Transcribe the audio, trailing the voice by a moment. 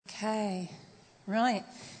Okay, right.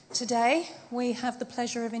 Today we have the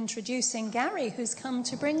pleasure of introducing Gary, who's come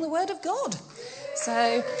to bring the Word of God.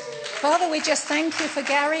 So, Father, we just thank you for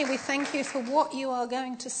Gary. We thank you for what you are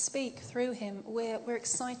going to speak through him. We're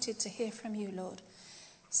excited to hear from you, Lord.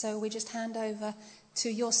 So we just hand over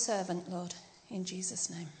to your servant, Lord, in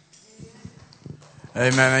Jesus' name.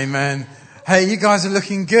 Amen, amen. Hey, you guys are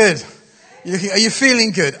looking good. Are you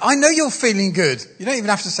feeling good? I know you're feeling good. You don't even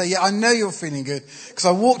have to say, yeah, I know you're feeling good. Because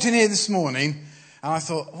I walked in here this morning and I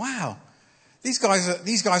thought, wow, these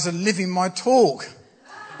guys are living my talk.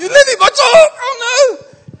 You're living my talk! Oh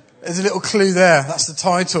no! There's a little clue there. That's the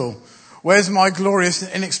title. Where's my glorious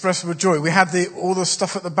and inexpressible joy? We had all the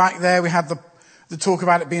stuff at the back there. We had the talk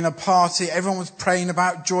about it being a party. Everyone was praying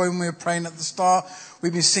about joy when we were praying at the start.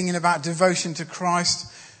 We've been singing about devotion to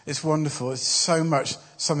Christ. It's wonderful. It's so much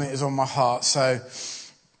something that is on my heart. So,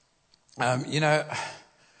 I'm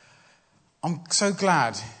so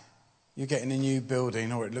glad you're getting a new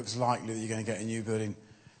building, or it looks likely that you're going to get a new building.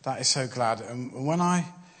 That is so glad. And when I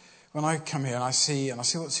come here and I see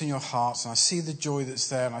what's in your hearts, and I see the joy that's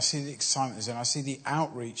there, and I see the excitement that's there, and I see the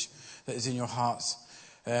outreach that is in your hearts,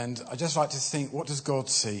 and I just like to think, what does God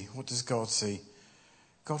see? What does God see?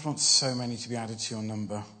 God wants so many to be added to your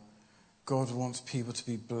number. God wants people to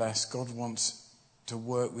be blessed. God wants to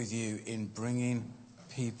work with you in bringing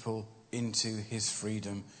people into his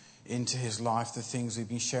freedom, into his life, the things we've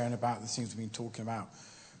been sharing about, the things we've been talking about.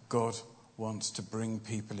 God wants to bring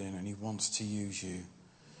people in, and he wants to use you.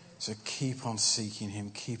 So keep on seeking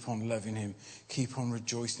him, keep on loving him, keep on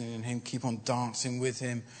rejoicing in him, keep on dancing with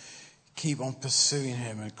him, keep on pursuing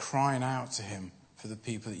him and crying out to him for the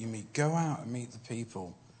people that you meet. Go out and meet the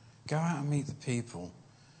people. Go out and meet the people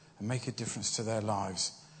and make a difference to their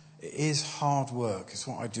lives. It is hard work. It's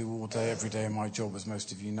what I do all day, every day in my job, as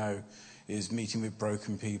most of you know, is meeting with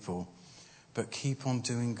broken people. But keep on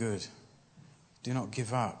doing good. Do not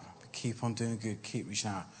give up. But keep on doing good. Keep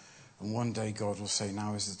reaching out. And one day God will say,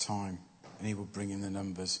 now is the time. And he will bring in the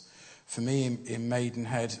numbers. For me, in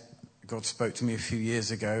Maidenhead, God spoke to me a few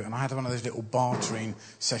years ago. And I had one of those little bartering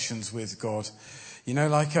sessions with God. You know,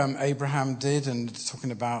 like Abraham did, and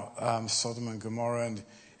talking about Sodom and Gomorrah, and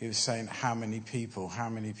he was saying, how many people? How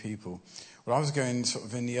many people? Well, I was going sort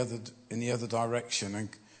of in the other direction,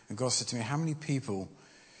 and God said to me, how many people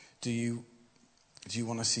do you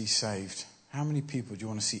want to see saved? How many people do you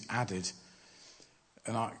want to see added?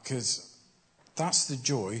 And because that's the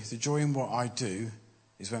joy. The joy in what I do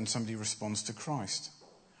is when somebody responds to Christ.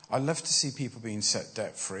 I love to see people being set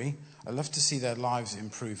debt free. I love to see their lives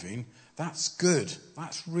improving. That's good.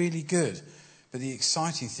 That's really good. But the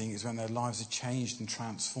exciting thing is when their lives are changed and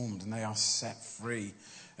transformed and they are set free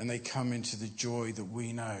and they come into the joy that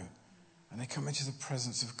we know. And they come into the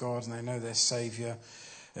presence of God and they know their Saviour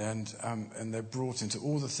and they're brought into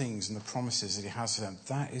all the things and the promises that he has for them.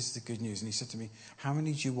 That is the good news. And he said to me, how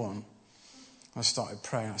many do you want? I started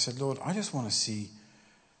praying. I said, Lord, I just want to see,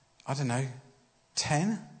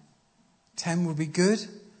 10? 10 would be good.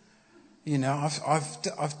 You know,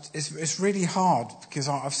 it's really hard because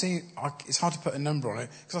it's hard to put a number on it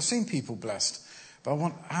because I've seen people blessed. But I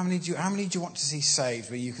want, how many do you want to see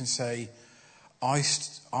saved where you can say,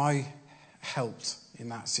 I helped in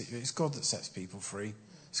that situation? It's God that sets people free.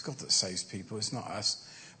 It's God that saves people. It's not us.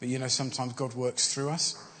 But you know, sometimes God works through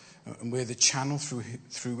us and we're the channel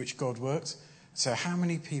through which God works. So how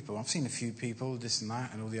many people? I've seen a few people, this and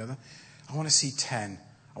that and all the other. I want to see 10.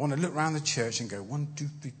 I want to look around the church and go, 1, 2,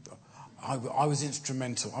 3, 4. I was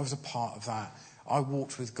instrumental. I was a part of that. I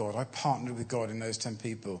walked with God. I partnered with God in those 10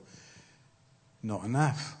 people. Not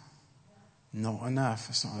enough. Not enough.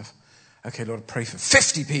 That's not enough. Okay, Lord, I pray for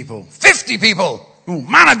 50 people. 50 people! Ooh,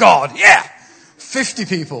 man of God, yeah! 50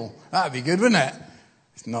 people. That'd be good, wouldn't it?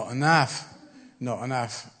 It's not enough. Not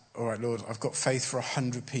enough. All right, Lord, I've got faith for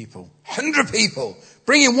 100 people. 100 people!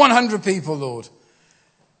 Bring in 100 people, Lord.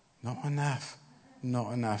 Not enough.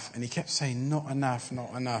 Not enough. And he kept saying, not enough,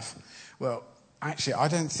 not enough. Well, actually, I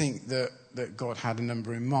don't think that God had a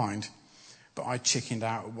number in mind, but I chickened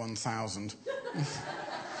out at 1,000.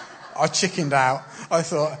 I chickened out. I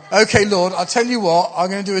thought, okay, Lord, I'll tell you what,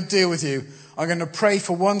 I'm going to do a deal with you. I'm going to pray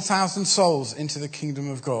for 1,000 souls into the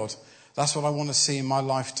kingdom of God. That's what I want to see in my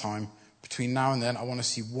lifetime. Between now and then, I want to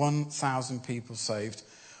see 1,000 people saved.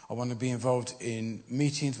 I want to be involved in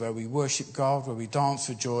meetings where we worship God, where we dance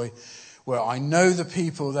for joy, where I know the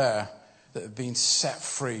people there that have been set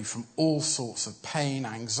free from all sorts of pain,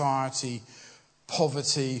 anxiety,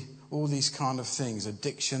 poverty, all these kind of things,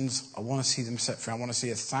 addictions. I want to see them set free. I want to see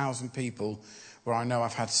 1,000 people where I know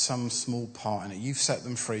I've had some small part in it. You've set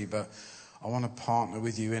them free, but I want to partner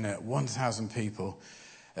with you in it. 1,000 people.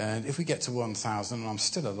 And if we get to 1,000 and I'm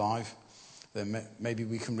still alive, then maybe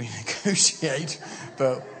we can renegotiate.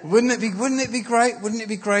 But wouldn't it be great? Wouldn't it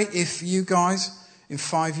be great if you guys, in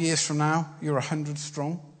 5 years from now, you're 100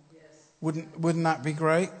 strong? Yes. Wouldn't that be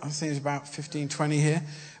great? I think there's about 15, 20 here.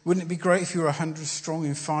 Wouldn't it be great if you were 100 strong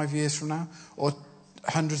in 5 years from now? Or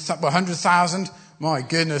 100,000? My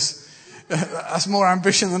goodness. That's more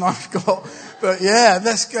ambition than I've got. But yeah,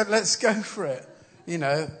 let's go for it.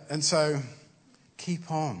 And so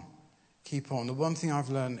keep on. Keep on. The one thing I've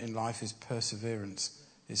learned in life is perseverance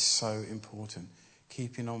is so important.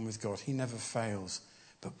 Keeping on with God. He never fails.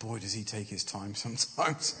 But boy, does he take his time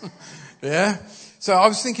sometimes. Yeah? So I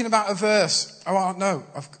was thinking about a verse. Oh, no.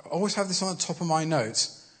 I always have this on the top of my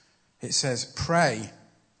notes. It says, pray.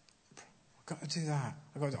 I've got to do that.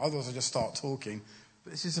 Otherwise I just start talking.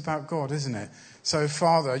 But this is about God, isn't it? So,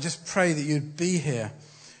 Father, I just pray that you'd be here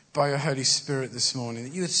by your Holy Spirit this morning.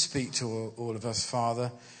 That you would speak to all of us,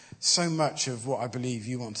 Father. So much of what I believe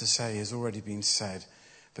you want to say has already been said.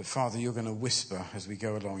 But Father, you're going to whisper as we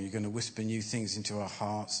go along. You're going to whisper new things into our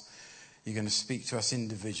hearts. You're going to speak to us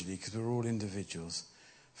individually because we're all individuals.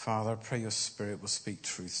 Father, I pray your Spirit will speak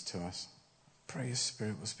truth to us. I pray your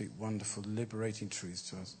Spirit will speak wonderful, liberating truths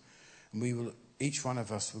to us. And each one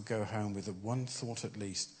of us will go home with one thought at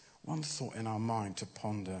least, one thought in our mind to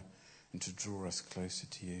ponder and to draw us closer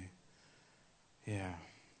to you. Yeah.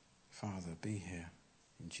 Father, be here.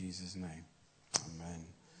 In Jesus' name. Amen.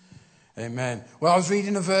 Amen. Well, I was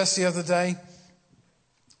reading a verse the other day,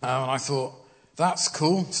 and I thought, that's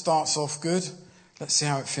cool. Starts off good. Let's see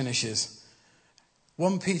how it finishes.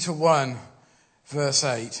 1 Peter 1, verse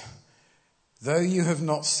 8. Though you have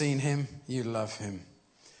not seen him, you love him.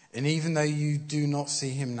 And even though you do not see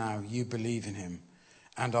him now, you believe in him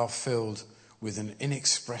and are filled with an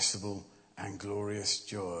inexpressible and glorious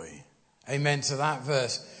joy. Amen to that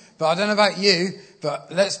verse. But I don't know about you,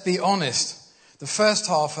 but let's be honest. The first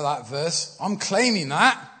half of that verse, I'm claiming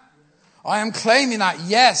that. I am claiming that,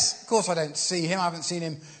 yes. Of course, I don't see him. I haven't seen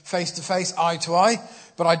him face to face, eye to eye.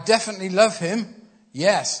 But I definitely love him,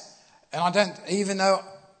 yes. And I don't, even though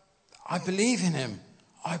I believe in him.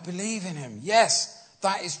 I believe in him, yes.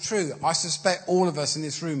 That is true. I suspect all of us in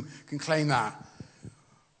this room can claim that.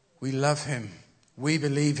 We love him. We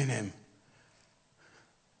believe in him.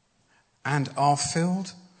 And are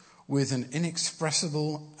filled with an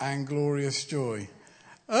inexpressible and glorious joy.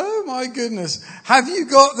 Oh my goodness. Have you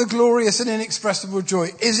got the glorious and inexpressible joy?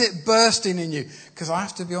 Is it bursting in you? Because I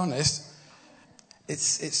have to be honest,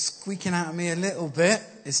 it's squeaking out of me a little bit.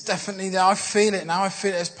 It's definitely there. I feel it now. I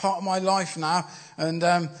feel it as part of my life now. And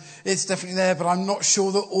it's definitely there. But I'm not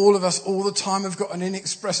sure that all of us all the time have got an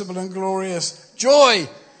inexpressible and glorious joy.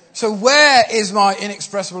 So where is my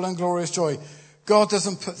inexpressible and glorious joy? God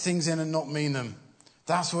doesn't put things in and not mean them.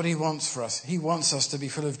 That's what he wants for us. He wants us to be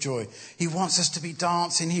full of joy. He wants us to be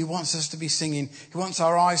dancing. He wants us to be singing. He wants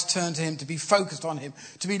our eyes turned to him, to be focused on him,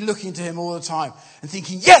 to be looking to him all the time and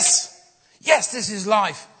thinking, yes, this is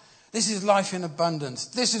life. This is life in abundance.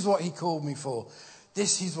 This is what he called me for.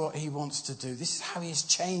 This is what he wants to do. This is how he has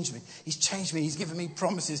changed me. He's changed me. He's given me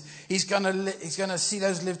promises. He's going to see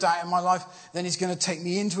those lived out in my life. Then he's going to take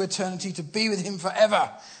me into eternity to be with him forever.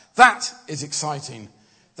 That is exciting.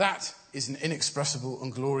 That is an inexpressible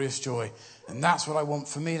and glorious joy. And that's what I want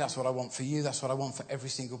for me. That's what I want for you. That's what I want for every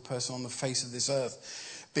single person on the face of this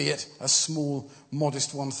earth. Be it a small,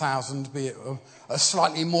 modest 1,000, be it a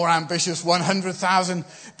slightly more ambitious 100,000,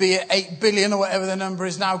 be it 8 billion or whatever the number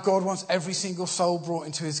is now. God wants every single soul brought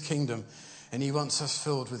into his kingdom. And he wants us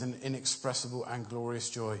filled with an inexpressible and glorious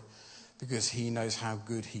joy. Because he knows how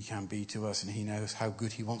good he can be to us. And he knows how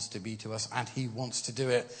good he wants to be to us. And he wants to do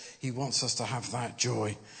it. He wants us to have that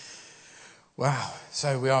joy. Wow.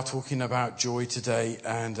 So we are talking about joy today.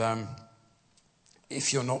 And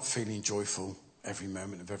if you're not feeling joyful every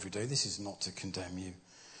moment of every day, this is not to condemn you.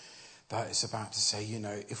 But it's about to say,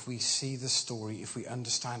 if we see the story, if we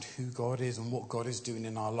understand who God is and what God is doing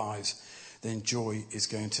in our lives, then joy is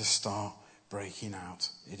going to start breaking out.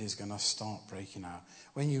 It is going to start breaking out.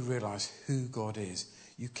 When you realize who God is,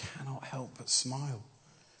 you cannot help but smile.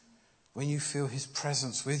 When you feel his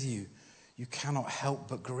presence with you, you cannot help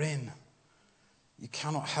but grin. You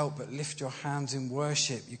cannot help but lift your hands in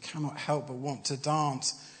worship. You cannot help but want to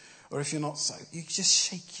dance. Or if you're not so, you just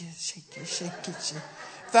shake it.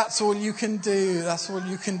 That's all you can do. That's all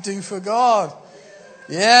you can do for God.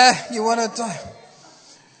 Yeah, you want to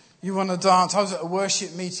dance. I was at a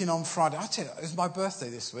worship meeting on Friday. I tell you, it was my birthday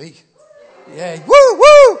this week. Yeah,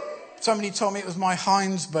 woo! Somebody told me it was my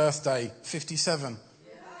Heinz birthday, 57.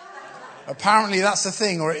 Apparently that's the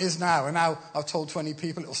thing, or it is now. And now I've told 20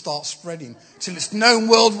 people it'll start spreading till it's known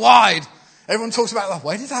worldwide. Everyone talks about that.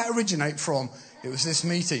 Where did that originate from? It was this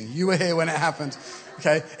meeting. You were here when it happened.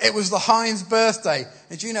 Okay, it was the Hines' birthday.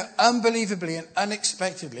 And do you know, unbelievably and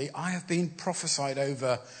unexpectedly, I have been prophesied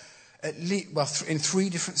over at least, in 3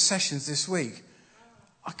 different sessions this week.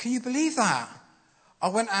 Can you believe that? I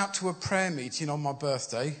went out to a prayer meeting on my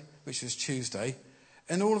birthday, which was Tuesday,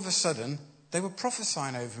 and all of a sudden, they were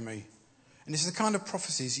prophesying over me. And it's the kind of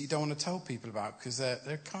prophecies you don't want to tell people about because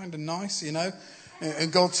they're kind of nice, you know.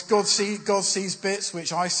 And God sees bits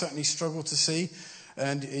which I certainly struggle to see,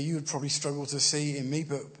 and you would probably struggle to see in me,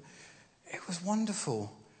 but it was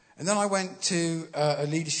wonderful. And then I went to a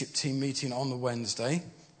leadership team meeting on the Wednesday,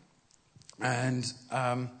 and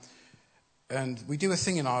we do a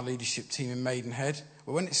thing in our leadership team in Maidenhead.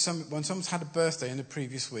 Well, when someone's had a birthday in the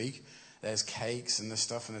previous week, there's cakes and there's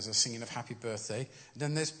stuff, and there's a singing of happy birthday, and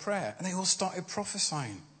then there's prayer, and they all started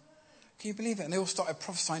prophesying. Can you believe it? And they all started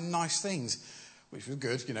prophesying nice things, which was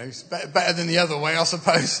good, you know, it's better than the other way, I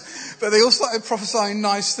suppose. But they all started prophesying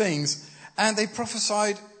nice things. And they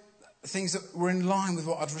prophesied things that were in line with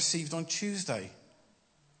what I'd received on Tuesday.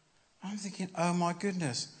 I'm thinking, oh my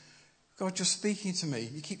goodness, God, you're speaking to me.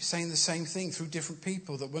 You keep saying the same thing through different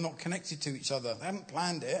people that were not connected to each other. They hadn't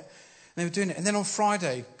planned it. They were doing it. And then on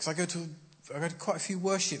Friday, because I go to quite a few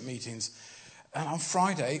worship meetings. And on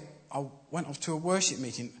Friday, I went off to a worship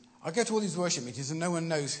meeting. I go to all these worship meetings and no one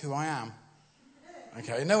knows who I am.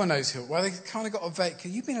 Okay, no one knows who. Well, they kind of got a vague.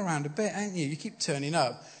 You've been around a bit, haven't you? You keep turning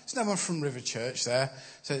up. There's no one from River Church there,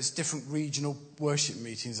 so it's different regional worship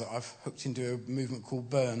meetings that I've hooked into a movement called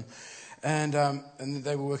Burn, and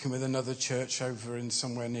they were working with another church over in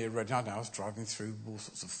somewhere near Reading. I don't know, I was driving through all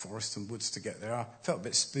sorts of forest and woods to get there. I felt a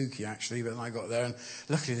bit spooky actually, but then I got there, and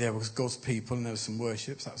luckily there was God's people and there was some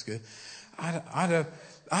worship, so that was good. I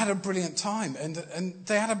had a brilliant time, and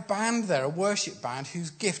they had a band there, a worship band, whose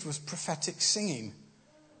gift was prophetic singing.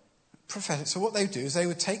 Prophetic. So what they would do is they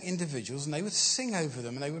would take individuals and they would sing over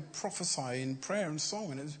them and they would prophesy in prayer and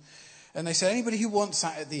song. And they said, anybody who wants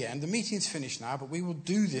that at the end, the meeting's finished now, but we will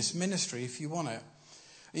do this ministry if you want it.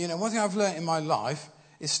 You know, one thing I've learned in my life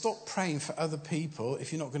is stop praying for other people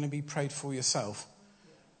if you're not going to be prayed for yourself.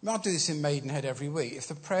 I mean, I'll do this in Maidenhead every week. If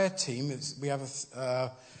the prayer team, we have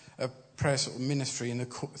a prayer sort of ministry,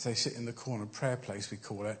 they sit in the corner, prayer place we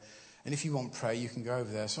call it. And if you want prayer, you can go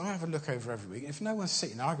over there. So I have a look over every week. If no one's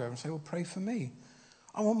sitting there, I go over and say, well, pray for me.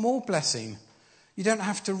 I want more blessing. You don't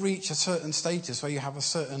have to reach a certain status where you have a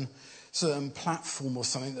certain platform or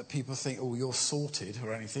something that people think, oh, you're sorted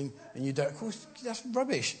or anything. And you don't. Of course, that's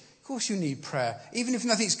rubbish. Of course you need prayer. Even if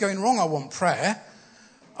nothing's going wrong, I want prayer.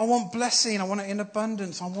 I want blessing. I want it in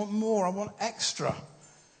abundance. I want more. I want extra.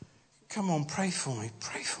 Come on, pray for me.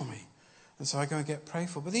 Pray for me. And so I go and get prayed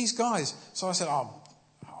for. But these guys, so I said,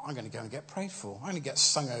 I'm going to go and get prayed for. I'm going to get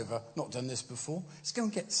sung over. Not done this before. Let's go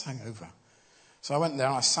and get sung over. So I went there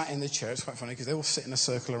and I sat in the church. It's quite funny because they all sit in a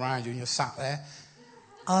circle around you and you're sat there.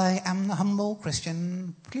 I am the humble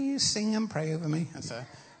Christian. Please sing and pray over me. And so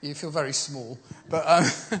you feel very small. But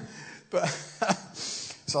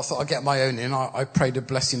so I thought I'd get my own in. I prayed a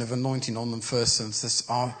blessing of anointing on them first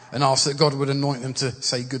and asked that God would anoint them to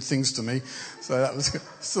say good things to me. So that was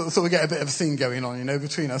so I thought we'd get a bit of a thing going on,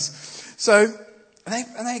 between us. So...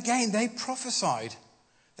 And they prophesied.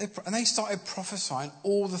 They started prophesying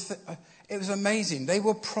all the it was amazing. They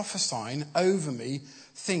were prophesying over me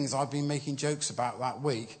things I'd been making jokes about that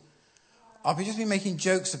week. I've just been making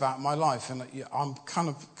jokes about my life. And I'm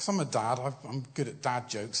because I'm a dad, I'm good at dad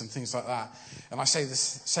jokes and things like that. And I say the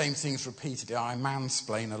same things repeatedly. I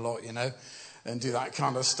mansplain a lot, and do that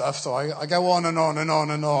kind of stuff. So I go on and on and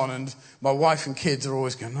on and on. And my wife and kids are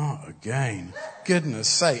always going, not again. Goodness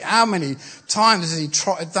sake. How many times has he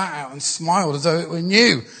trotted that out and smiled as though it were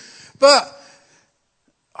new? But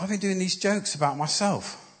I've been doing these jokes about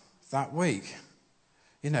myself that week.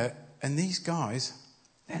 And these guys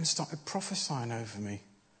then started prophesying over me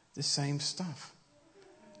the same stuff.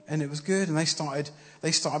 And it was good. And they started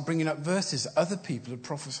bringing up verses that other people had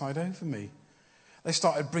prophesied over me. They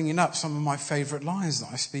started bringing up some of my favourite lines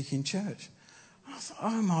that I speak in church. I thought,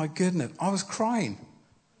 oh my goodness, I was crying.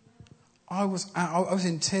 I was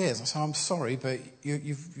in tears. I said, I'm sorry, but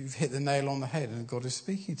you've hit the nail on the head and God is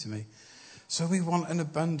speaking to me. So we want an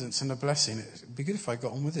abundance and a blessing. It'd be good if I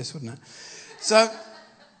got on with this, wouldn't it? So,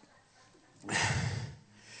 do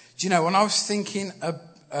you know, when I was thinking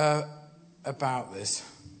about this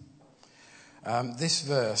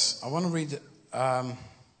verse, I want to read it. I'm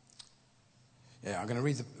going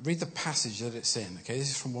to read the passage that it's in. Okay, this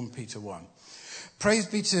is from 1 Peter 1. Praise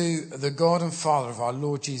be to the God and Father of our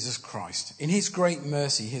Lord Jesus Christ. In his great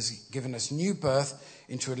mercy, he has given us new birth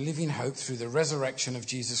into a living hope through the resurrection of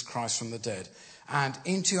Jesus Christ from the dead, and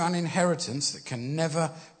into an inheritance that can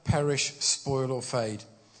never perish, spoil, or fade.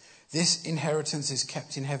 This inheritance is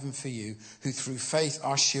kept in heaven for you, who through faith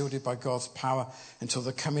are shielded by God's power until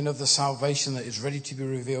the coming of the salvation that is ready to be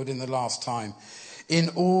revealed in the last time. In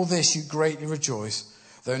all this you greatly rejoice,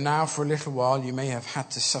 though now for a little while you may have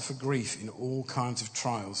had to suffer grief in all kinds of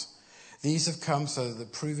trials. These have come so that the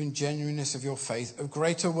proven genuineness of your faith, of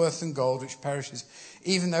greater worth than gold, which perishes,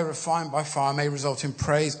 even though refined by fire, may result in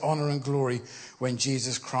praise, honour and glory when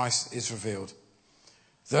Jesus Christ is revealed.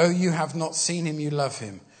 Though you have not seen him, you love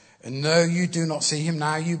him. And though you do not see him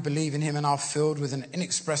now, you believe in him and are filled with an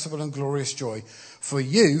inexpressible and glorious joy. For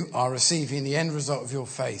you are receiving the end result of your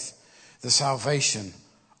faith, the salvation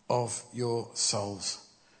of your souls.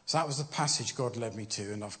 So that was the passage God led me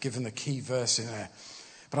to, and I've given the key verse in there.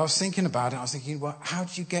 But I was thinking about it. I was thinking, well, how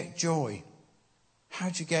do you get joy? How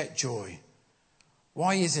do you get joy?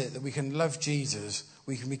 Why is it that we can love Jesus,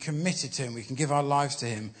 we can be committed to him, we can give our lives to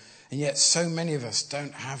him, and yet so many of us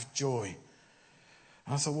don't have joy?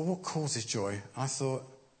 And I thought, well, what causes joy? And I thought,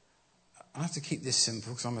 I have to keep this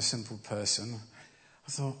simple because I'm a simple person.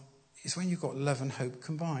 I thought, it's when you've got love and hope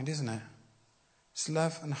combined, isn't it? It's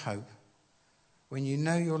love and hope. When you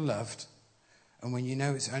know you're loved and when you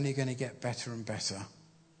know it's only going to get better and better,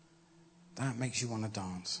 that makes you want to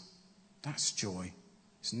dance. That's joy.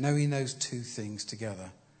 It's knowing those two things together.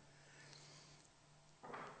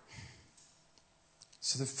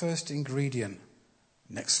 So the first ingredient,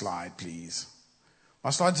 next slide, please. My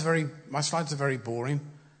slides are very boring.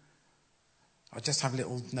 I just have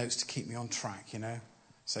little notes to keep me on track, you know.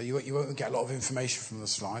 So you won't get a lot of information from the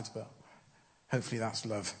slides, but hopefully that's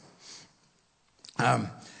love. The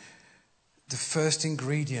first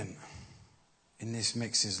ingredient in this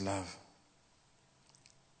mix is love.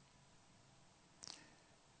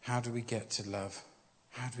 How do we get to love?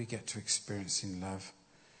 How do we get to experiencing love?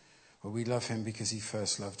 Well, we love him because he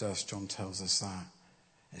first loved us. John tells us that.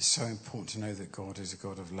 It's so important to know that God is a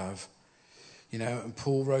God of love. You know, and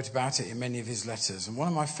Paul wrote about it in many of his letters. And one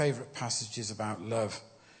of my favourite passages about love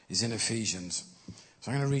is in Ephesians.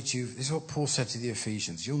 So I'm going to read to you. This is what Paul said to the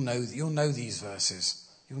Ephesians. You'll know these verses.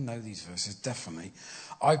 You'll know these verses, definitely.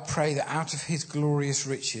 I pray that out of his glorious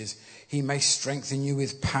riches, he may strengthen you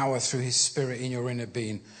with power through his Spirit in your inner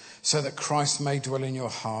being, so that Christ may dwell in your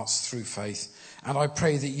hearts through faith. And I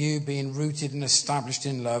pray that you, being rooted and established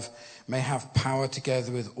in love, may have power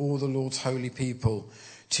together with all the Lord's holy people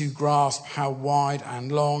to grasp how wide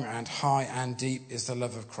and long and high and deep is the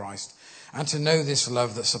love of Christ, and to know this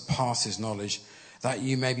love that surpasses knowledge, that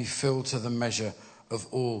you may be filled to the measure of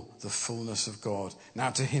all the fullness of God.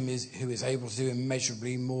 Now to him who is able to do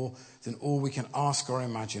immeasurably more than all we can ask or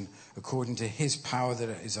imagine, according to his power that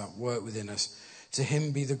is at work within us. To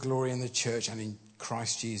him be the glory in the church and in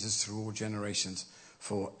Christ Jesus through all generations,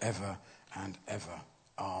 forever and ever.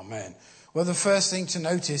 Amen. Well, the first thing to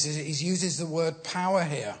notice is he uses the word power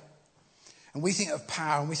here. And we think of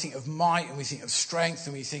power and we think of might and we think of strength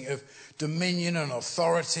and we think of dominion and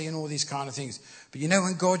authority and all these kind of things. But you know,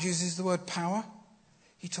 when God uses the word power,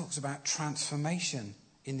 he talks about transformation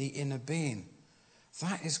in the inner being.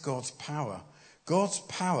 That is God's power. God's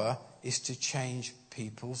power is to change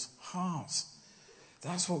people's hearts.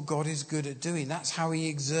 That's what God is good at doing. That's how he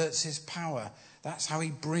exerts his power. That's how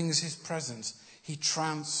he brings his presence. He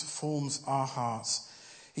transforms our hearts.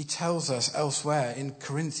 He tells us elsewhere in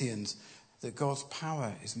Corinthians that God's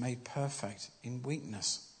power is made perfect in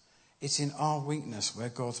weakness. It's in our weakness where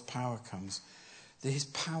God's power comes. His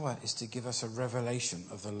power is to give us a revelation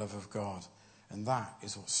of the love of God. And that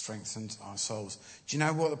is what strengthens our souls. Do you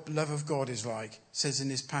know what the love of God is like? It says in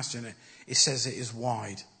this passage, it says it is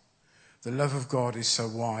wide. The love of God is so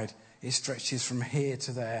wide. It stretches from here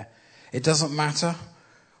to there. It doesn't matter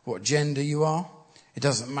what gender you are. It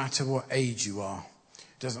doesn't matter what age you are.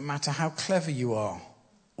 It doesn't matter how clever you are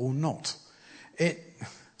or not.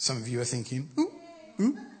 Some of you are thinking,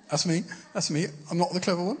 ooh, that's me. I'm not the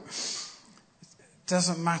clever one. It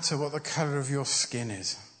doesn't matter what the colour of your skin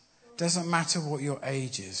is. It doesn't matter what your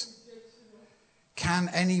age is. Can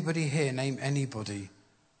anybody here name anybody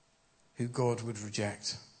who God would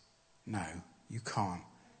reject? No, you can't.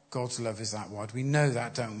 God's love is that wide. We know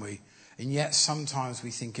that, don't we? And yet sometimes we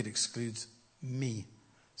think it excludes me.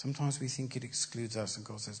 Sometimes we think it excludes us, and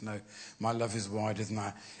God says, no, my love is wider than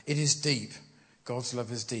that. It is deep. God's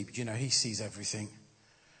love is deep. You know, he sees everything.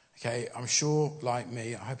 Okay, I'm sure, like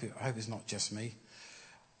me, I hope it's not just me.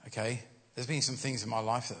 Okay, there's been some things in my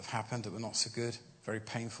life that have happened that were not so good, very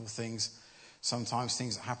painful things. Sometimes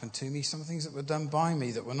things that happened to me, some things that were done by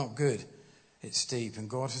me that were not good. It's deep, and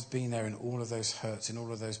God has been there in all of those hurts, in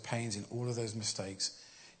all of those pains, in all of those mistakes.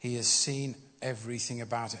 He has seen everything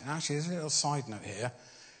about it. And actually, there's a little side note here.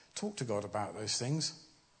 Talk to God about those things.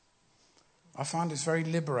 I find it's very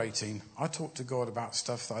liberating. I talk to God about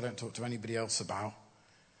stuff that I don't talk to anybody else about.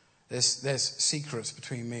 There's secrets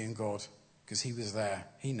between me and God because he was there.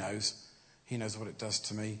 He knows. He knows what it does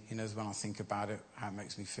to me. He knows when I think about it, how it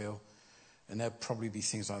makes me feel. And there'll probably be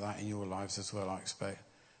things like that in your lives as well, I expect.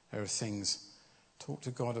 There are things. Talk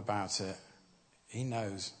to God about it. He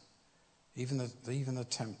knows. Even the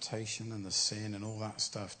temptation and the sin and all that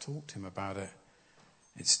stuff. Talk to him about it.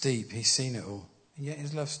 It's deep. He's seen it all. And yet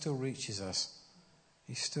his love still reaches us.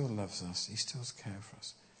 He still loves us. He still cares for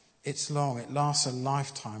us. It's long. It lasts a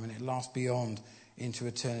lifetime and it lasts beyond into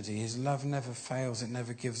eternity. His love never fails. It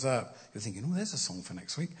never gives up. You're thinking, oh, there's a song for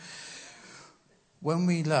next week. When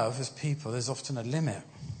we love as people, there's often a limit.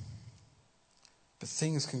 But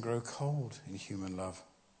things can grow cold in human love.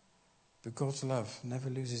 But God's love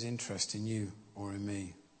never loses interest in you or in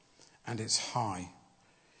me. And it's high.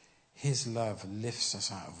 His love lifts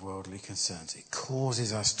us out of worldly concerns. It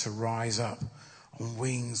causes us to rise up on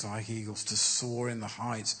wings like eagles, to soar in the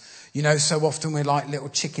heights. You know, so often we're like little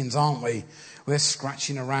chickens, aren't we? We're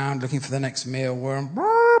scratching around looking for the next meal.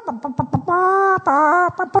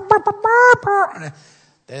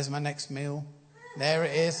 There's my next meal. There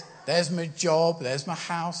it is. There's my job. There's my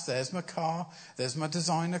house. There's my car. There's my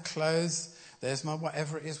designer clothes. There's my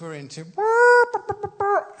whatever it is we're into.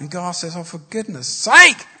 And God says, oh, for goodness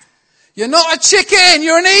sake, you're not a chicken.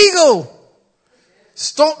 You're an eagle.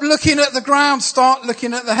 Stop looking at the ground. Start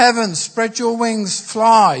looking at the heavens. Spread your wings.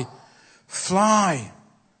 Fly. Fly.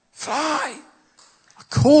 Fly. I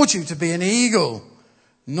called you to be an eagle,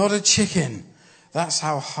 not a chicken. That's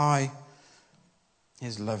how high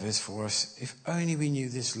his love is for us. If only we knew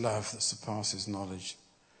this love that surpasses knowledge.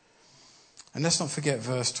 And let's not forget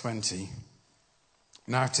verse 20.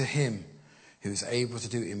 Now to him who is able to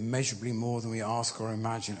do immeasurably more than we ask or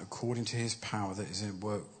imagine, according to his power that is at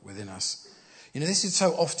work within us. You know, this is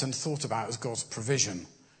so often thought about as God's provision.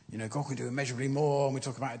 You know, God can do immeasurably more, and we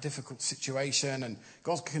talk about a difficult situation, and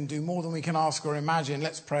God can do more than we can ask or imagine.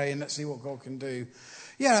 Let's pray and let's see what God can do.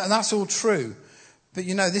 Yeah, and that's all true. But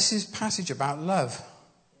you know, this is a passage about love.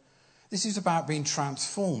 This is about being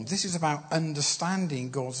transformed. This is about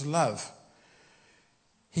understanding God's love.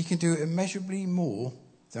 He can do immeasurably more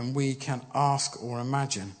than we can ask or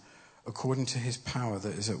imagine, according to his power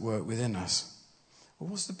that is at work within us. Well,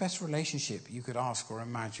 what's the best relationship you could ask or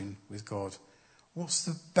imagine with God? What's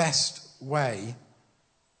the best way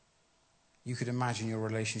you could imagine your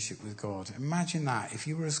relationship with God? Imagine that if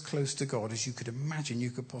you were as close to God as you could imagine you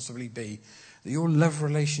could possibly be, that your love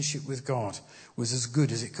relationship with God was as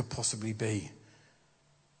good as it could possibly be.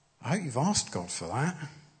 I hope you've asked God for that.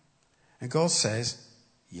 And God says,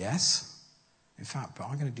 yes. In fact, but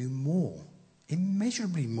I'm going to do more,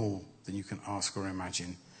 immeasurably more than you can ask or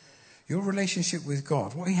imagine. Your relationship with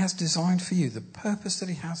God, what he has designed for you, the purpose that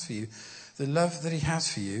he has for you, the love that he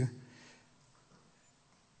has for you,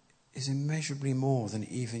 is immeasurably more than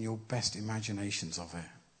even your best imaginations of it.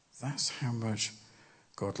 That's how much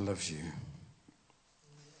God loves you.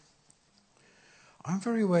 I'm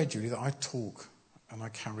very aware, Julie, that I talk and I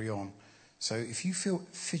carry on. So if you feel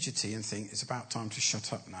fidgety and think it's about time to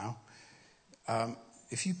shut up now,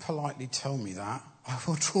 if you politely tell me that, I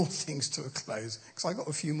will draw things to a close, because I've got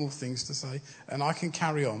a few more things to say and I can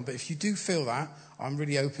carry on. But if you do feel that, I'm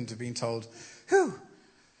really open to being told, whew,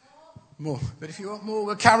 more. But if you want more,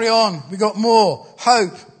 we'll carry on. We got more.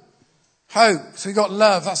 Hope. Hope. So we got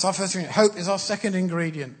love. That's our first ingredient. Hope is our second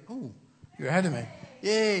ingredient. Oh, you're ahead of me.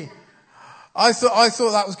 Yay. I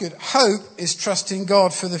thought that was good. Hope is trusting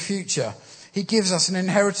God for the future. He gives us an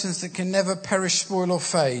inheritance that can never perish, spoil or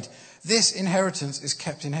fade. This inheritance is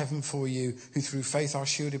kept in heaven for you, who through faith are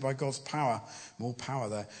shielded by God's power. More power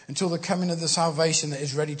there. Until the coming of the salvation that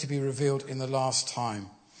is ready to be revealed in the last time.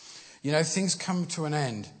 You know, things come to an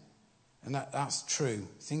end. And that's true.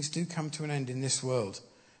 Things do come to an end in this world.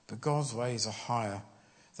 But God's ways are higher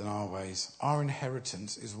than our ways. Our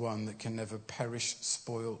inheritance is one that can never perish,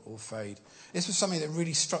 spoil or fade. This was something that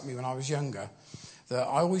really struck me when I was younger. That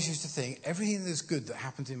I always used to think everything that's good that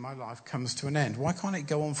happens in my life comes to an end. Why can't it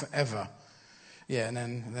go on forever? Yeah, and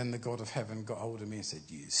then the God of heaven got hold of me and said,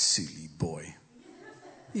 you silly boy.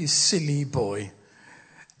 You silly boy.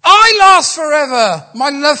 I last forever. My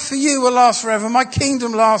love for you will last forever. My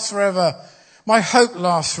kingdom lasts forever. My hope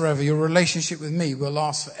lasts forever. Your relationship with me will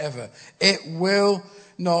last forever. It will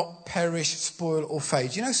not perish, spoil or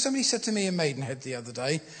fade. You know, somebody said to me in Maidenhead the other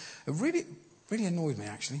day, it really annoyed me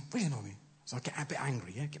actually, really annoyed me. So I get a bit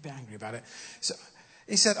angry, get a bit angry about it. So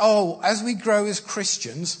he said, as we grow as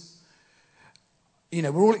Christians, you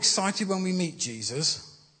know, we're all excited when we meet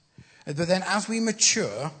Jesus. But then as we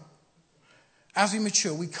mature,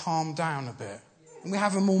 we calm down a bit. And we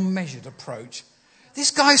have a more measured approach.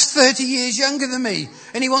 This guy's 30 years younger than me,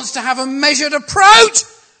 and he wants to have a measured approach.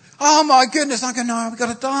 Oh my goodness. I go, no, we've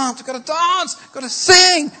got to dance, got to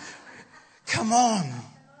sing. Come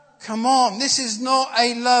on. This is not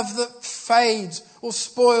a love that fades or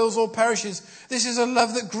spoils or perishes. This is a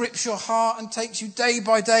love that grips your heart and takes you day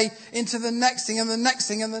by day into the next thing and the next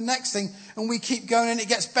thing and the next thing. And we keep going and it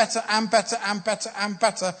gets better and better and better and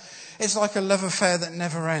better. It's like a love affair that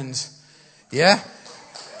never ends. Yeah?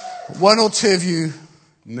 One or two of you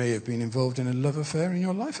may have been involved in a love affair in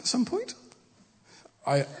your life at some point.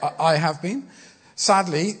 I have been.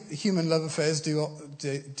 Sadly, human love affairs do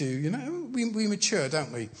we mature,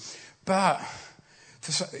 don't we? But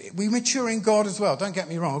we mature in God as well. Don't get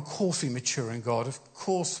me wrong. Of course we mature in God. Of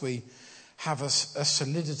course we have a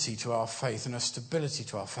solidity to our faith and a stability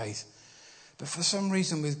to our faith. But for some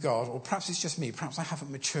reason with God, or perhaps it's just me, perhaps I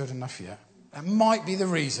haven't matured enough yet. That might be the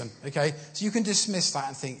reason, okay? So you can dismiss that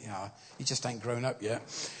and think, you just ain't grown up yet.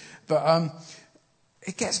 But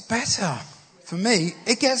it gets better. For me,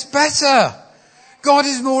 it gets better. God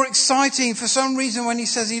is more exciting. For some reason, when he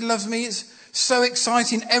says he loves me, it's so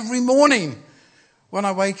exciting every morning. When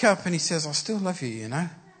I wake up and he says, I still love you, you know.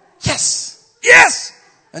 Yes! Yes!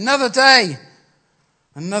 Another day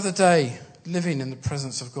living in the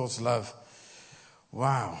presence of God's love.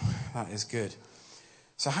 Wow, that is good.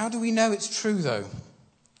 So how do we know it's true, though?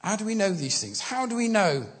 How do we know these things? How do we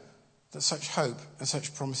know that such hope and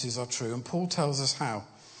such promises are true? And Paul tells us how.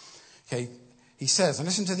 Okay, he says, and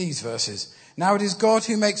listen to these verses. Now it is God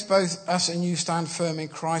who makes both us and you stand firm in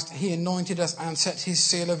Christ. He anointed us and set his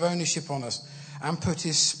seal of ownership on us and put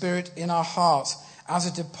his spirit in our hearts as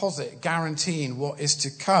a deposit, guaranteeing what is to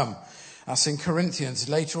come. That's in Corinthians.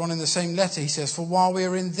 Later on in the same letter, he says, for while we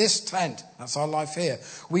are in this tent, that's our life here,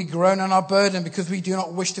 we groan and are burdened because we do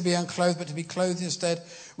not wish to be unclothed, but to be clothed instead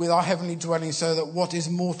with our heavenly dwelling, so that what is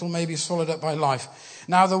mortal may be swallowed up by life.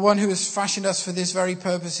 Now the one who has fashioned us for this very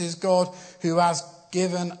purpose is God, who has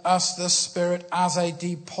given us the Spirit as a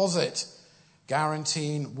deposit,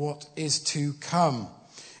 guaranteeing what is to come.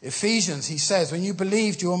 Ephesians, he says, when you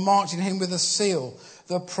believed, you were marked in him with a seal,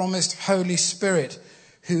 the promised Holy Spirit,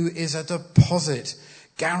 who is a deposit,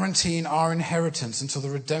 guaranteeing our inheritance until the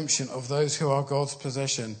redemption of those who are God's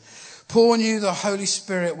possession. Paul knew the Holy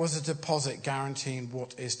Spirit was a deposit, guaranteeing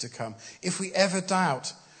what is to come. If we ever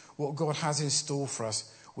doubt what God has in store for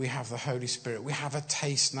us, we have the Holy Spirit. We have a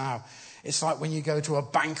taste now. It's like when you go to a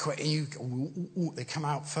banquet and they come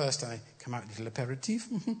out first and they come out with a little aperitif.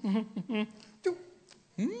 I'm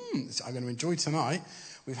going to enjoy tonight.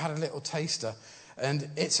 We've had a little taster. And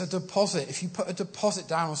it's a deposit. If you put a deposit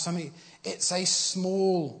down on something, it's a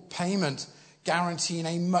small payment guaranteeing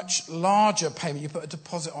a much larger payment. You put a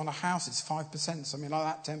deposit on a house, it's 5%, something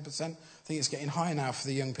like that, 10%. I think it's getting higher now for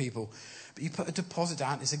the young people. But you put a deposit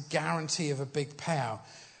down, it's a guarantee of a big payout.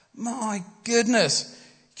 My goodness.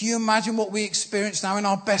 Can you imagine what we experience now in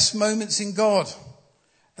our best moments in God?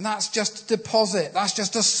 And that's just a deposit. That's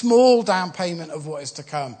just a small down payment of what is to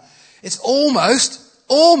come. It's almost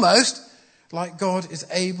like God is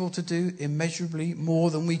able to do immeasurably more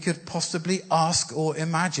than we could possibly ask or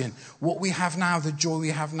imagine. What we have now, the joy we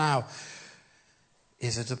have now,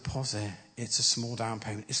 is a deposit. It's a small down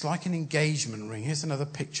payment. It's like an engagement ring. Here's another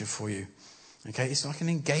picture for you. Okay, it's like an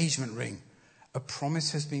engagement ring. A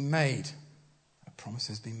promise has been made. A promise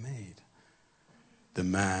has been made. The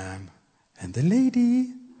man and the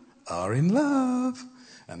lady are in love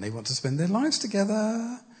and they want to spend their lives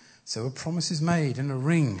together. So a promise is made and a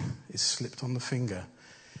ring is slipped on the finger.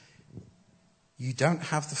 You don't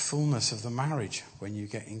have the fullness of the marriage when you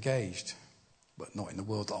get engaged. But not in the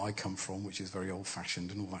world that I come from, which is very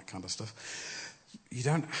old-fashioned and all that kind of stuff. You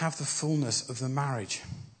don't have the fullness of the marriage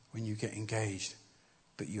when you get engaged.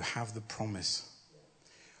 But you have the promise.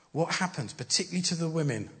 What happens, particularly to the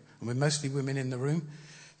women, and we're mostly women in the room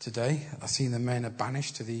today. I've seen the men are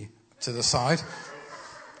banished to the side.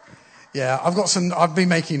 Yeah, I've been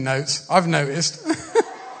making notes. I've noticed.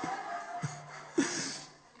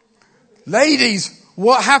 Ladies,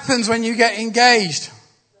 what happens when you get engaged?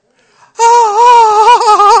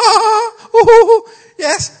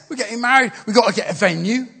 Yes, we're getting married. We've got to get a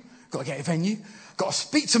venue. Got to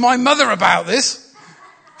speak to my mother about this.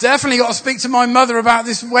 Definitely got to speak to my mother about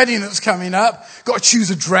this wedding that's coming up. Got to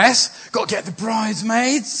choose a dress. Got to get the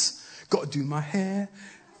bridesmaids. Got to do my hair.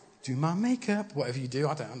 Do my makeup, whatever you do.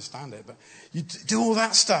 I don't understand it, but you do all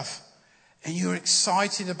that stuff. And you're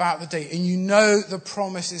excited about the day. And you know the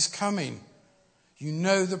promise is coming. You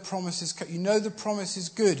know the promise is You know the promise is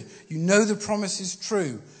good. You know the promise is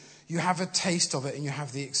true. You have a taste of it and you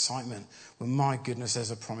have the excitement. Well, my goodness, there's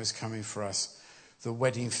a promise coming for us. The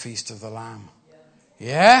wedding feast of the Lamb.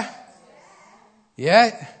 Yeah?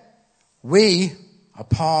 Yeah? We are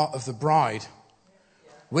part of the bride.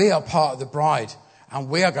 We are part of the bride. And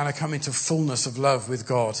we are going to come into fullness of love with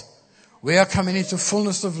God. We are coming into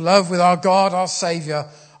fullness of love with our God, our Saviour,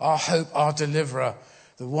 our hope, our deliverer,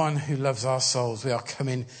 the one who loves our souls. We are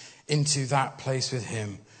coming into that place with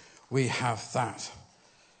him. We have that.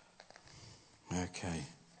 Okay.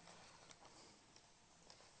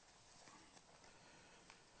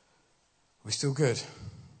 We're still good.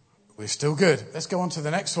 We're still good. Let's go on to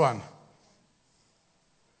the next one.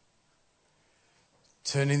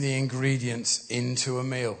 Turning the ingredients into a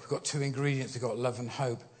meal. We've got 2 ingredients. We've got love and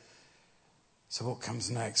hope. So what comes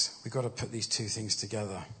next? We've got to put these 2 things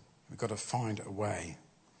together. We've got to find a way.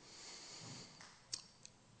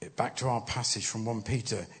 Back to our passage from 1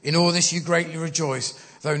 Peter. In all this you greatly rejoice,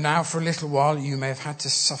 though now for a little while you may have had to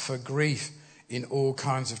suffer grief in all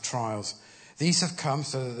kinds of trials. These have come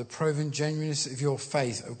so that the proven genuineness of your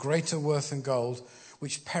faith, of greater worth than gold,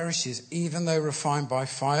 which perishes even though refined by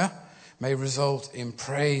fire, may result in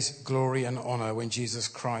praise, glory and honour when Jesus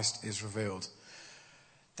Christ is revealed.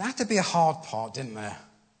 There had to be a hard part, didn't there?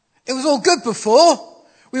 It was all good before.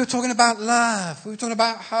 We were talking about love. We were talking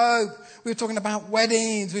about hope. We were talking about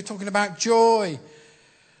weddings. We were talking about joy.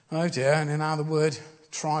 Oh dear, and now the word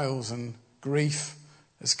trials and grief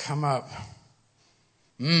has come up.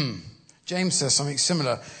 James says something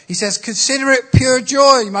similar. He says, consider it pure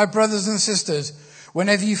joy, my brothers and sisters,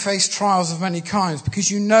 whenever you face trials of many kinds, because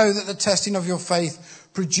you know that the testing of your faith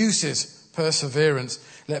produces perseverance.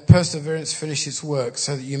 Let perseverance finish its work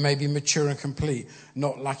so that you may be mature and complete,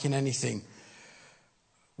 not lacking anything.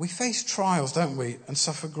 We face trials, don't we, and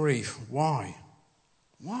suffer grief. Why?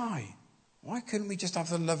 Why? Why couldn't we just have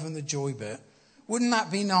the love and the joy bit? Wouldn't that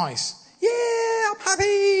be nice? Yeah, I'm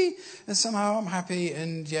happy. And somehow I'm happy.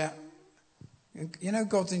 And yeah, you know,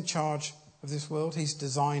 God's in charge of this world. He's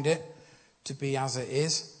designed it to be as it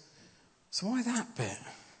is. So why that bit?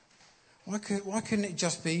 Why couldn't it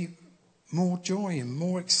just be more joy and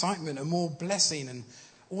more excitement and more blessing and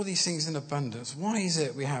all these things in abundance? Why is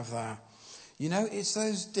it we have that? You know, it's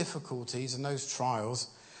those difficulties and those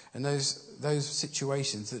trials and those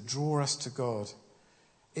situations that draw us to God.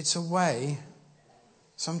 It's a way,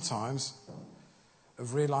 sometimes,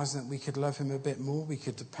 of realising that we could love him a bit more, we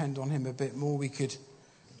could depend on him a bit more, we could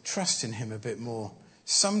trust in him a bit more.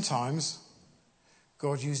 Sometimes,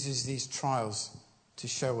 God uses these trials to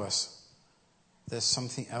show us there's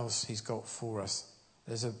something else he's got for us.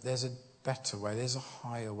 There's a better way, there's a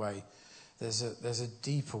higher way, there's a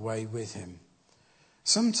deeper way with him.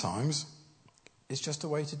 Sometimes it's just a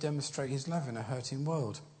way to demonstrate his love in a hurting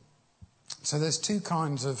world. So there's two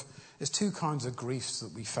kinds of griefs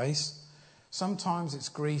that we face. Sometimes it's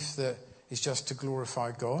grief that is just to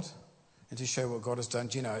glorify God and to show what God has done.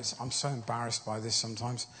 Do you know, I'm so embarrassed by this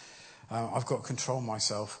sometimes. I've got to control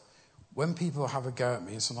myself. When people have a go at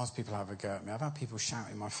me, and sometimes people have a go at me, I've had people shout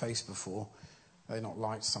in my face before. They not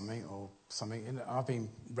liked something or something. And I've been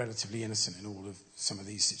relatively innocent in all of some of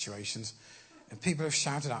these situations. And people have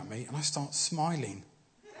shouted at me, and I start smiling.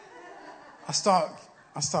 I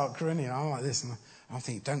start grinning. I'm like this, and I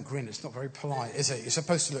think, don't grin. It's not very polite, is it? You're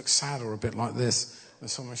supposed to look sad or a bit like this when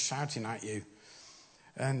someone's shouting at you.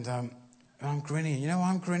 And I'm grinning. You know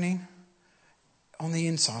why I'm grinning? On the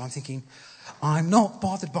inside, I'm thinking, I'm not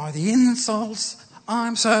bothered by the insults.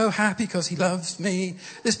 I'm so happy because he loves me.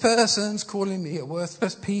 This person's calling me a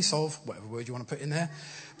worthless piece of, whatever word you want to put in there.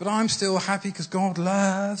 But I'm still happy because God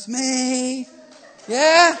loves me.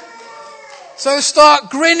 Yeah? So I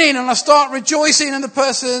start grinning and I start rejoicing, and the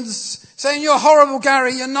person's saying, you're horrible,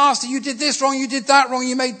 Gary, you're nasty, you did this wrong, you did that wrong,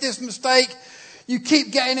 you made this mistake, you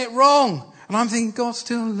keep getting it wrong. And I'm thinking, God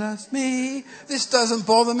still loves me. This doesn't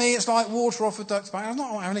bother me. It's like water off a duck's back. I'm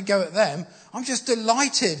not having a go at them. I'm just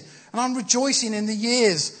delighted. And I'm rejoicing in the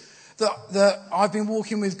years that I've been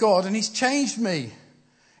walking with God, and he's changed me.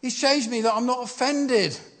 He's changed me that I'm not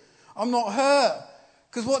offended. I'm not hurt.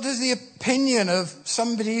 Because what does the opinion of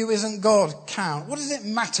somebody who isn't God count? What does it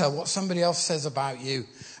matter what somebody else says about you?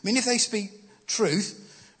 I mean, if they speak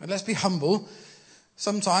truth, and let's be humble,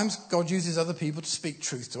 sometimes God uses other people to speak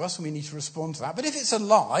truth to us, and we need to respond to that. But if it's a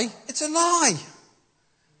lie, it's a lie.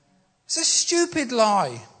 It's a stupid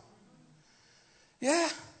lie. Yeah?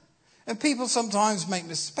 And people sometimes make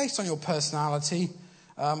mistakes based on your personality.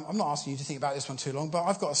 I'm not asking you to think about this one too long, but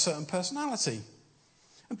I've got a certain personality.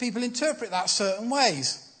 And people interpret that certain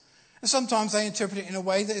ways. And sometimes they interpret it in a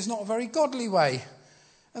way that is not a very godly way.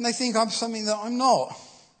 And they think I'm something that I'm not.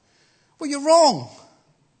 Well, you're wrong.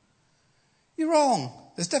 You're wrong.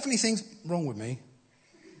 There's definitely things wrong with me.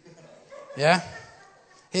 Yeah?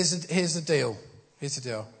 Here's the deal. Here's the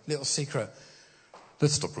deal. Little secret.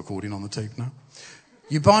 Let's stop recording on the tape now.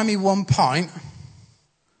 You buy me 1 pint,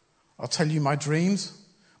 I'll tell you my dreams,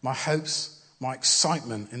 my hopes, my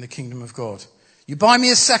excitement in the kingdom of God. You buy me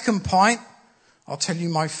a 2nd pint, I'll tell you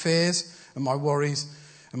my fears and my worries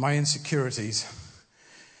and my insecurities.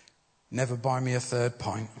 Never buy me a 3rd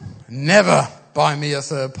pint. Never buy me a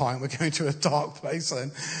 3rd pint. We're going to a dark place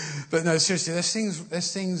then. But no, seriously,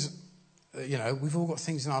 there's things, we've all got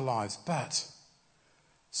things in our lives. But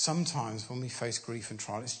sometimes when we face grief and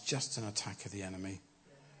trial, it's just an attack of the enemy.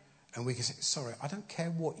 And we can say, sorry, I don't care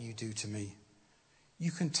what you do to me. You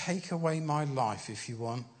can take away my life if you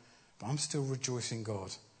want, but I'm still rejoicing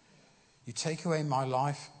God. You take away my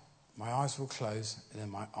life, my eyes will close, and then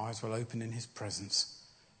my eyes will open in his presence.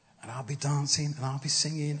 And I'll be dancing, and I'll be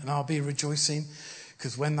singing, and I'll be rejoicing.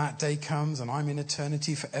 Because when that day comes and I'm in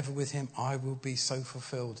eternity forever with him, I will be so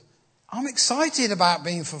fulfilled. I'm excited about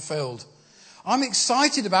being fulfilled. I'm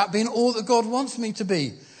excited about being all that God wants me to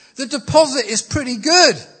be. The deposit is pretty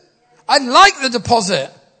good. I like the deposit.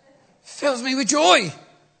 It fills me with joy.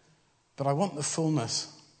 But I want the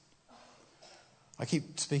fullness. I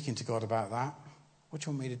keep speaking to God about that. What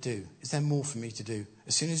do you want me to do? Is there more for me to do?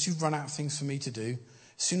 As soon as you've run out of things for me to do,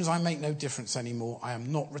 as soon as I make no difference anymore, I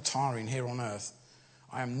am not retiring here on earth.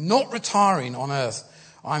 I am not retiring on earth.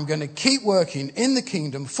 I'm going to keep working in the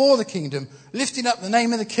kingdom, for the kingdom, lifting up the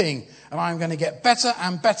name of the King. And I'm going to get better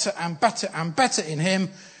and better and better and better in him.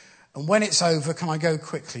 And when it's over, can I go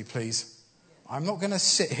quickly, please? I'm not going to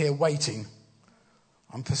sit here waiting.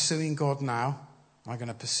 I'm pursuing God now. I'm going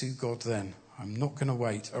to pursue God then. I'm not going to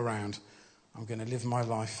wait around. I'm going to live my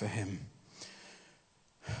life for him.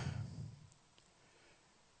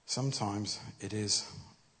 Sometimes it is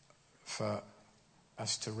for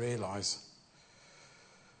us to realise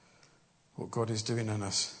what God is doing in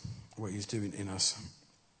us, what he's doing in us.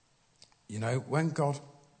 You know, when God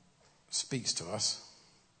speaks to us,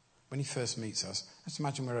 when he first meets us, let's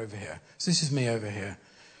imagine we're over here. So this is me over here,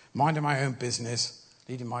 minding my own business,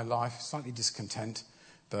 leading my life, slightly discontent,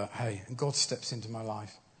 but hey, and God steps into my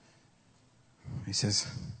life. He says,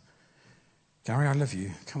 Gary, I love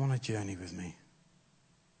you. Come on a journey with me.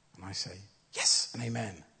 And I say, yes and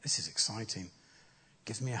amen. This is exciting.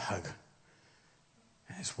 Gives me a hug.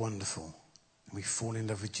 And it's wonderful. And we fall in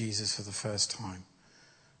love with Jesus for the first time.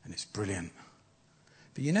 And it's brilliant.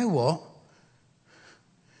 But you know what?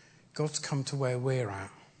 God's come to where we're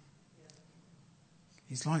at.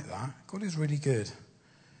 He's like that. God is really good.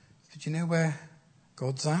 But you know where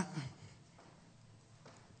God's at?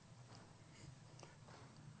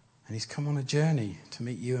 And he's come on a journey to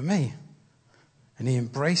meet you and me. And he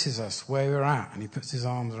embraces us where we're at. And he puts his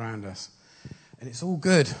arms around us. And it's all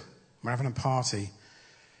good. We're having a party.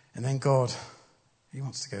 And then God, he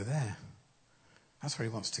wants to go there. That's where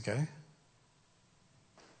he wants to go.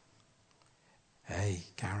 Hey,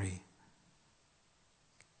 Gary,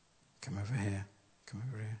 come over here. Come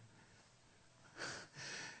over here.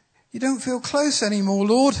 You don't feel close anymore,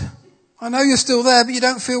 Lord. I know you're still there, but you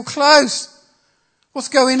don't feel close. What's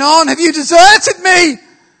going on? Have you deserted me?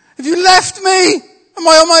 Have you left me? Am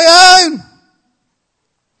I on my own?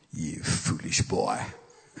 You foolish boy.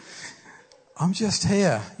 I'm just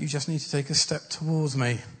here. You just need to take a step towards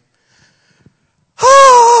me.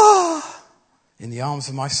 In the arms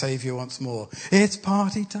of my Saviour once more. It's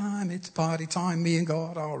party time. It's party time. Me and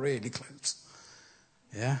God are really close.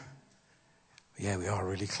 Yeah? Yeah, we are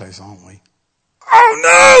really close, aren't we?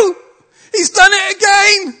 Oh no! He's done it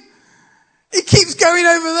again! He keeps going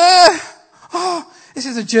over there. Oh, this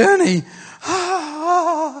is a journey.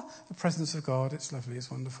 The presence of God. It's lovely. It's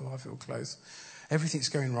wonderful. I feel close. Everything's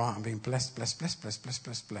going right. I'm being blessed, blessed, blessed, blessed, blessed,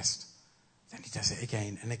 blessed, blessed. Then he does it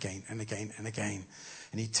again and again and again and again.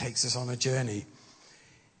 And he takes us on a journey.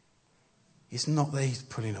 It's not that he's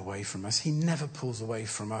pulling away from us. He never pulls away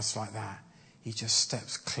from us like that. He just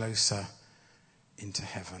steps closer into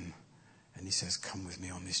heaven. And he says, come with me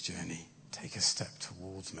on this journey. Take a step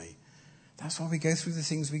towards me. That's why we go through the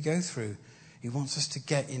things we go through. He wants us to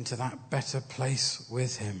get into that better place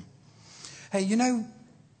with him. Hey, you know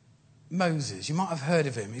Moses? You might have heard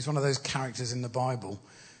of him. He's one of those characters in the Bible.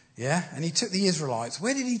 Yeah? And he took the Israelites.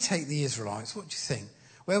 Where did he take the Israelites? What do you think?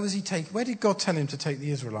 Where did God tell him to take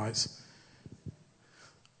the Israelites?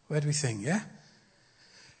 Where do we think, yeah?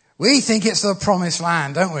 We think it's the promised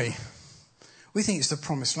land, don't we? We think it's the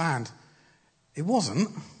promised land. It wasn't.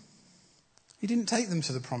 He didn't take them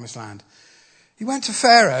to the promised land. He went to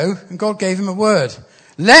Pharaoh and God gave him a word.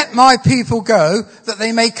 Let my people go that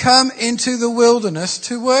they may come into the wilderness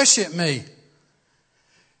to worship me.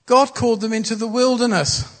 God called them into the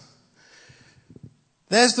wilderness.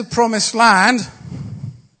 There's the promised land.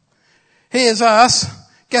 Here's us.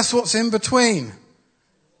 Guess what's in between?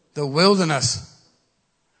 The wilderness.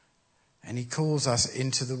 And he calls us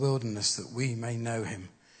into the wilderness that we may know him.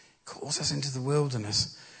 He calls us into the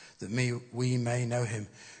wilderness that we may know him.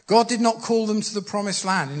 God did not call them to the promised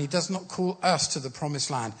land, and he does not call us to the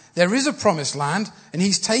promised land. There is a promised land, and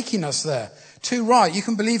he's taking us there. Too right, you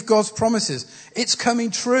can believe God's promises. It's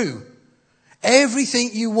coming true. Everything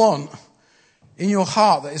you want in your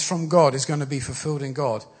heart that is from God is going to be fulfilled in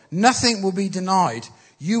God. Nothing will be denied.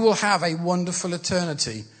 You will have a wonderful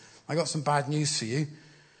eternity. I got some bad news for you.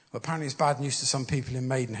 Well, apparently it's bad news to some people in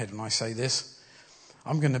Maidenhead when I say this.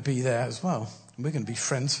 I'm going to be there as well. And we're going to be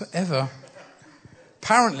friends forever.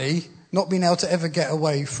 Apparently, not being able to ever get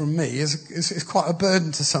away from me is quite a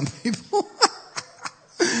burden to some people.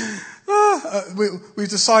 We've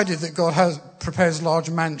decided that God prepares large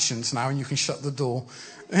mansions now, and you can shut the door.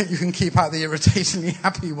 You can keep out the irritatingly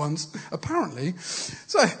happy ones, apparently.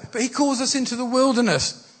 But he calls us into the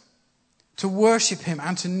wilderness to worship him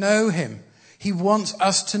and to know him. He wants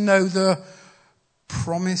us to know the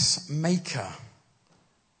promise maker,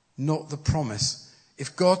 not the promise.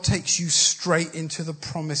 If God takes you straight into the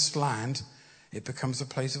promised land, it becomes a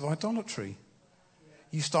place of idolatry.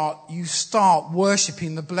 You start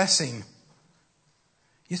worshipping the blessing.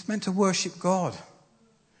 You're meant to worship God.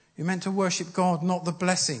 You're meant to worship God, not the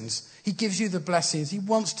blessings. He gives you the blessings. He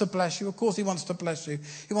wants to bless you. Of course he wants to bless you.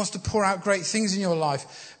 He wants to pour out great things in your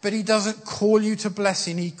life. But he doesn't call you to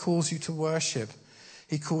blessing. He calls you to worship.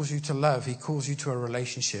 He calls you to love. He calls you to a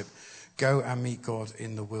relationship. Go and meet God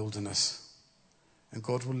in the wilderness. And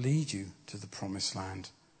God will lead you to the promised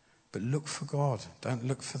land. But look for God. Don't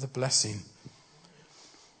look for the blessing.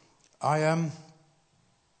 A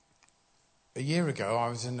year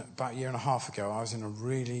ago, about a year and a half ago, I was in a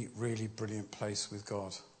really, really brilliant place with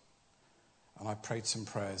God. And I prayed some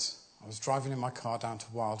prayers. I was driving in my car down to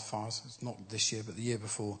Wildfires. It's not this year, but the year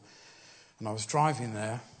before. And I was driving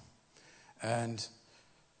there, and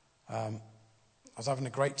I was having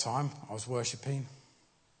a great time. I was worshipping.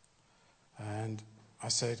 And I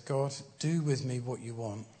said, God, do with me what you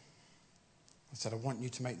want. I said, I want you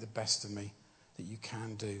to make the best of me that you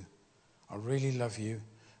can do. I really love you.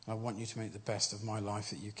 I want you to make the best of my life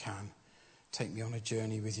that you can. Take me on a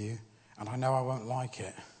journey with you. And I know I won't like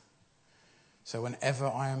it. So whenever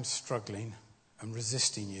I am struggling and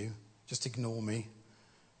resisting you, just ignore me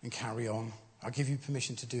and carry on. I'll give you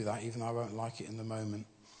permission to do that, even though I won't like it in the moment.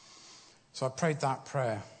 So I prayed that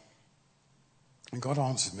prayer. And God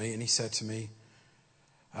answered me, and he said to me,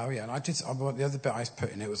 oh yeah, and the other bit I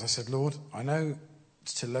put in it was, I said, Lord, I know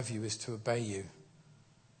to love you is to obey you.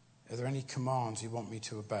 Are there any commands you want me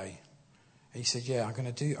to obey? And he said, yeah, I'm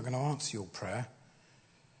going to answer your prayer.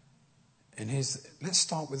 And let's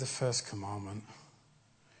start with the first commandment.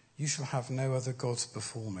 You shall have no other gods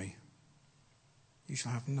before me. You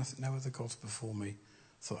shall have no other gods before me. I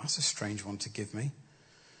thought, that's a strange one to give me.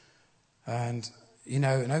 And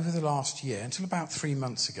over the last year, until about 3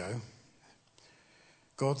 months ago,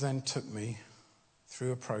 God then took me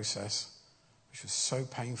through a process which was so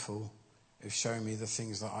painful. It was showing me the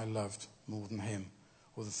things that I loved more than him,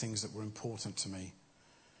 or the things that were important to me.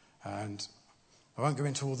 And I won't go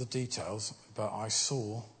into all the details, but I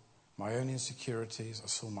saw my own insecurities, I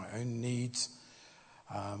saw my own needs,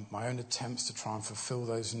 my own attempts to try and fulfill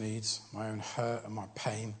those needs, my own hurt and my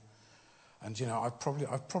pain. And I've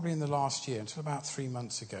probably in the last year, until about 3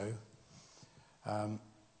 months ago,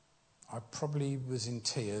 I probably was in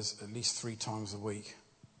tears at least 3 times a week,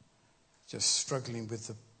 just struggling with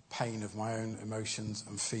the pain of my own emotions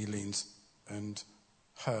and feelings and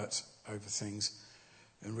hurt over things,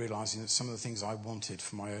 and realizing that some of the things I wanted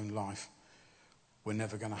for my own life were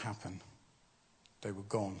never going to happen. They were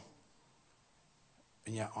gone.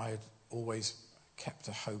 And yet I had always kept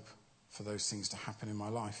a hope for those things to happen in my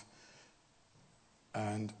life.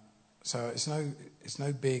 And so it's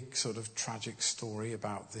no big sort of tragic story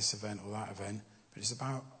about this event or that event, but it's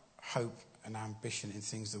about hope and ambition in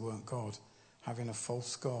things that weren't God. Having a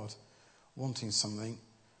false God, wanting something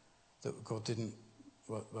that God didn't.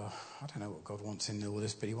 Well, I don't know what God wants in all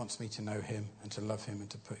this, but he wants me to know him and to love him and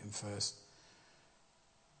to put him first.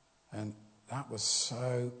 And that was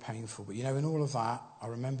so painful. But in all of that, I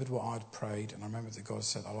remembered what I'd prayed, and I remembered that God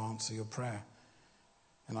said, I'll answer your prayer.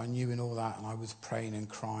 And I knew in all that, and I was praying and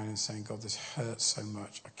crying and saying, God, this hurts so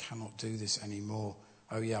much. I cannot do this anymore.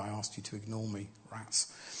 Oh yeah, I asked you to ignore me,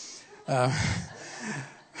 rats.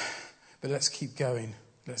 But let's keep going.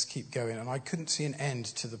 Let's keep going. And I couldn't see an end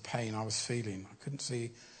to the pain I was feeling. I couldn't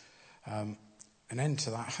see an end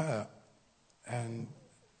to that hurt. And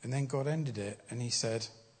And then God ended it and he said,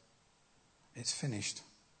 it's finished.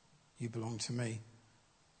 You belong to me.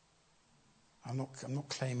 I'm not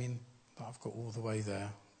claiming that I've got all the way there.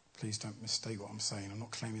 Please don't mistake what I'm saying. I'm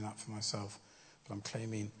not claiming that for myself. But I'm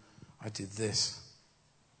claiming I did this.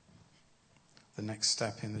 The next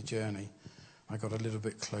step in the journey, I got a little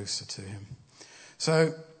bit closer to him.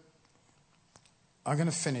 So I'm going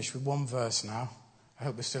to finish with one verse now. I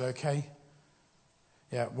hope we're still okay.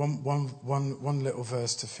 Yeah, one little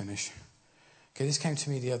verse to finish. Okay, this came to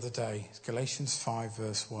me the other day. It's Galatians 5,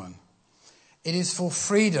 verse 1. It is for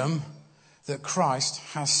freedom that Christ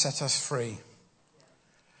has set us free.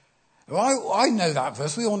 Well, I know that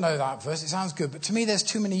verse. We all know that verse. It sounds good. But to me, there's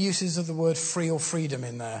too many uses of the word free or freedom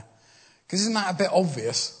in there. Because isn't that a bit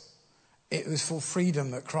obvious? It was for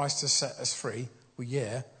freedom that Christ has set us free. Well,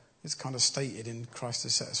 yeah. It's kind of stated in Christ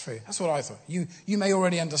has set us free. That's what I thought. You may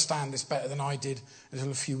already understand this better than I did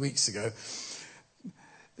until a few weeks ago.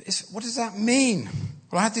 What does that mean?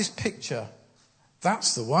 Well, I had this picture.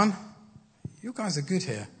 That's the one. You guys are good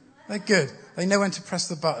here. They're good. They know when to press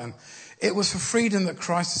the button. It was for freedom that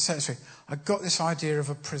Christ has set us free. I got this idea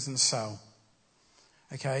of a prison cell.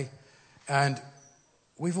 Okay? And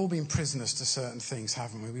we've all been prisoners to certain things,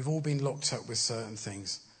 haven't we? We've all been locked up with certain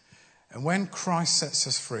things. And when Christ sets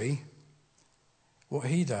us free, what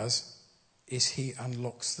he does is he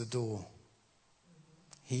unlocks the door.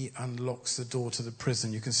 He unlocks the door to the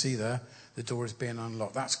prison. You can see there, the door is being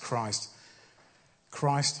unlocked. That's Christ.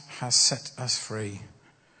 Christ has set us free.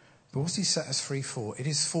 But what's he set us free for? It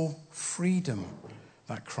is for freedom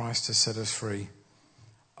that Christ has set us free.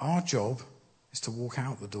 Our job is to walk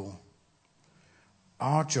out the door.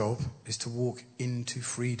 Our job is to walk into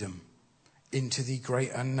freedom, into the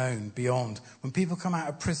great unknown, beyond. When people come out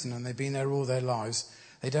of prison and they've been there all their lives,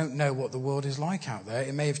 they don't know what the world is like out there.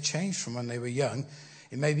 It may have changed from when they were young.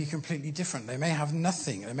 It may be completely different. They may have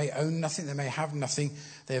nothing. They may own nothing. They may have nothing.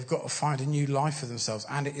 They have got to find a new life for themselves.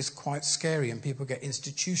 And it is quite scary and people get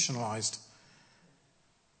institutionalized.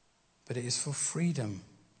 But it is for freedom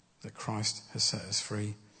that Christ has set us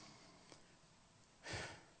free.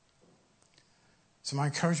 So my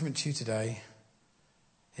encouragement to you today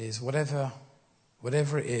is whatever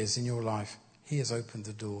it is in your life, he has opened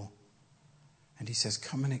the door. And he says,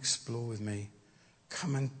 come and explore with me.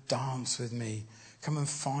 Come and dance with me. Come and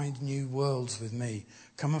find new worlds with me.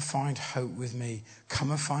 Come and find hope with me.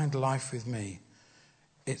 Come and find life with me.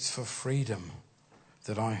 It's for freedom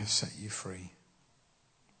that I have set you free.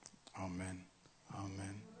 Amen.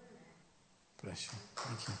 Amen. Bless you.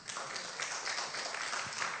 Thank you.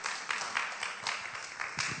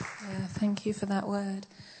 Yeah, thank you for that word.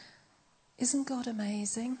 Isn't God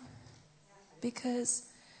amazing? Because